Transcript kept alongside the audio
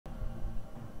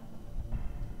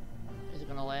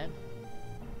gonna lag.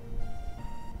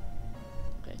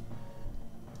 Okay.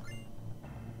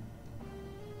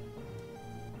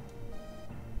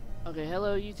 Okay,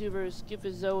 hello YouTubers,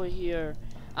 FF7 here.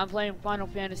 I'm playing Final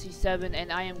Fantasy 7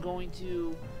 and I am going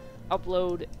to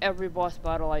upload every boss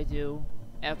battle I do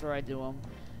after I do them.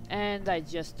 And I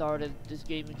just started this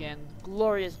game again.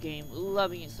 Glorious game,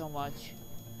 loving it so much.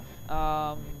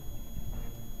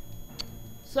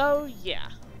 So yeah.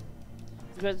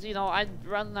 Because, you know, I'd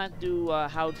rather not do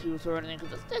how-tos or anything,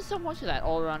 because there's so much of that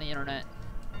all around the internet.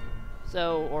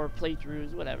 So, or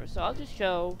playthroughs, whatever. So I'll just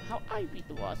show how I beat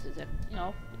the bosses, and, you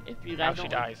know, if you guys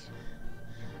don't... How she dies.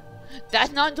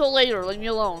 That's not until later, leave me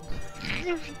alone.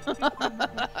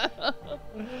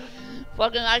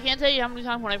 Fucking, I can't tell you how many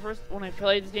times when I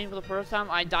played this game for the first time,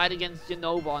 I died against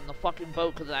Genova on the fucking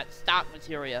boat because of that stock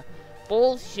materia.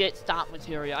 Bullshit stock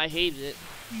materia, I hated it.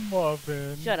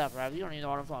 Muffin. Shut up, Rav, you don't even know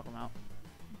what I'm talking about.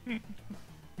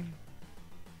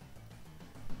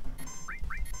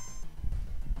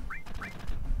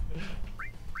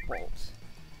 Bolts.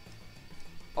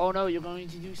 Oh no, you're going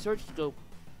to do search scope.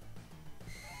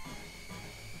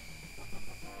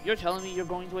 You're telling me you're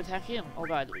going to attack him. Oh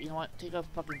god, you know what? Take a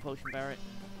fucking potion, Barrett.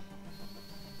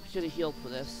 Should have healed for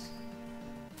this.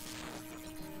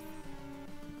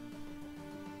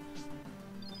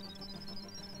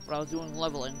 But I was doing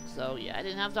leveling, so yeah, I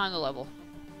didn't have time to level.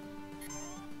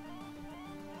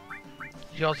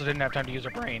 She also didn't have time to use her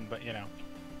brain, but you know.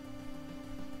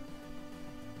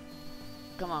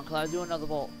 Come on, Cloud, do another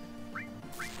bolt.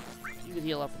 You can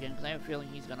heal up again, because I have a feeling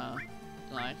he's gonna...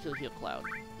 No, actually heal Cloud.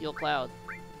 Heal Cloud.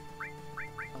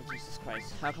 Oh, Jesus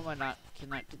Christ. How come I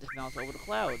cannot get this mouse over to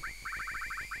Cloud?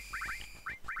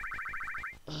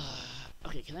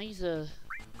 Okay, can I use a...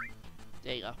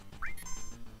 There you go.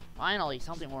 Finally,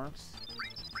 something works.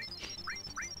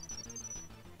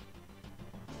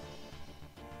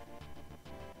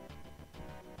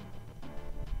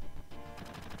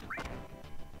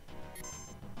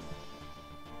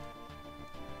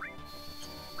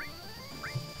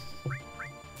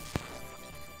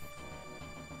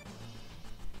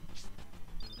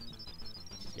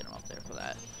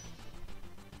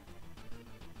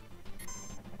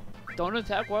 Don't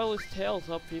attack while his tail's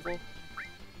up, people.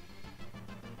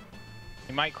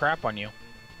 He might crap on you.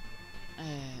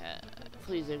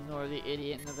 Please ignore the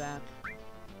idiot in the back.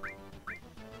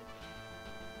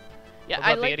 Yeah,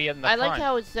 I like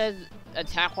how it says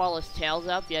attack while his tail's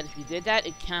up, yet if you did that,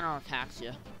 it counter-attacks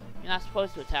you. You're not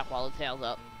supposed to attack while the tail's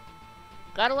up.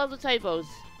 Gotta love the typos.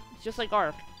 It's just like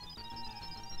Ark.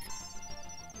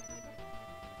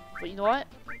 But you know what?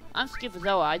 I'm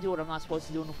FF7. I do what I'm not supposed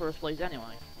to do in the first place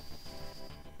anyway.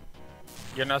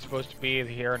 You're not supposed to be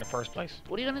here in the first place.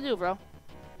 What are you gonna do, bro?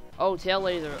 Oh, tail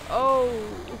laser. Oh!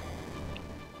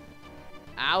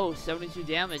 Ow, 72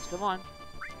 damage. Come on.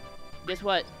 Guess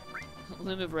what?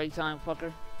 Limit break time,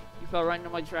 fucker. You fell right into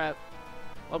my trap.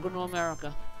 Welcome to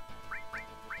America.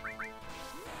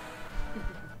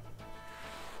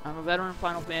 I'm a veteran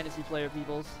Final Fantasy player,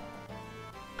 peoples.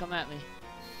 Come at me.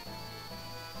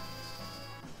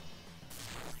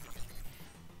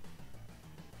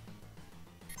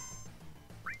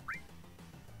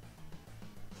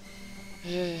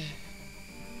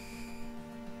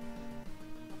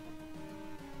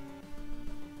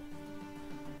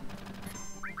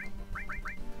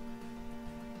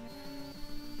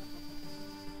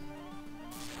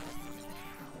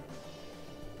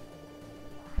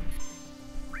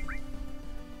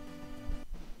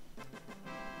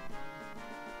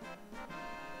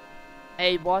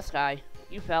 Hey, boss guy,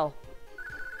 you fell.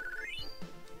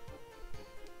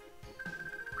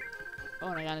 Oh,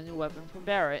 and I got a new weapon from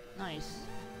Barrett. Nice.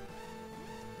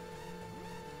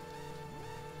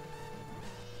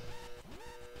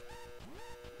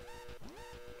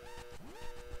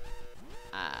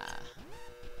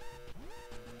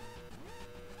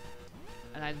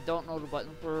 And I don't know the button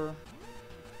for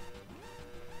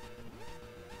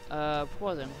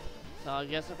pausing. So I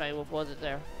guess, okay, we'll pause it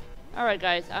there. Alright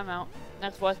guys, I'm out.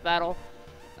 Next boss battle.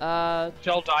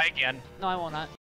 She'll die again. No, I will not.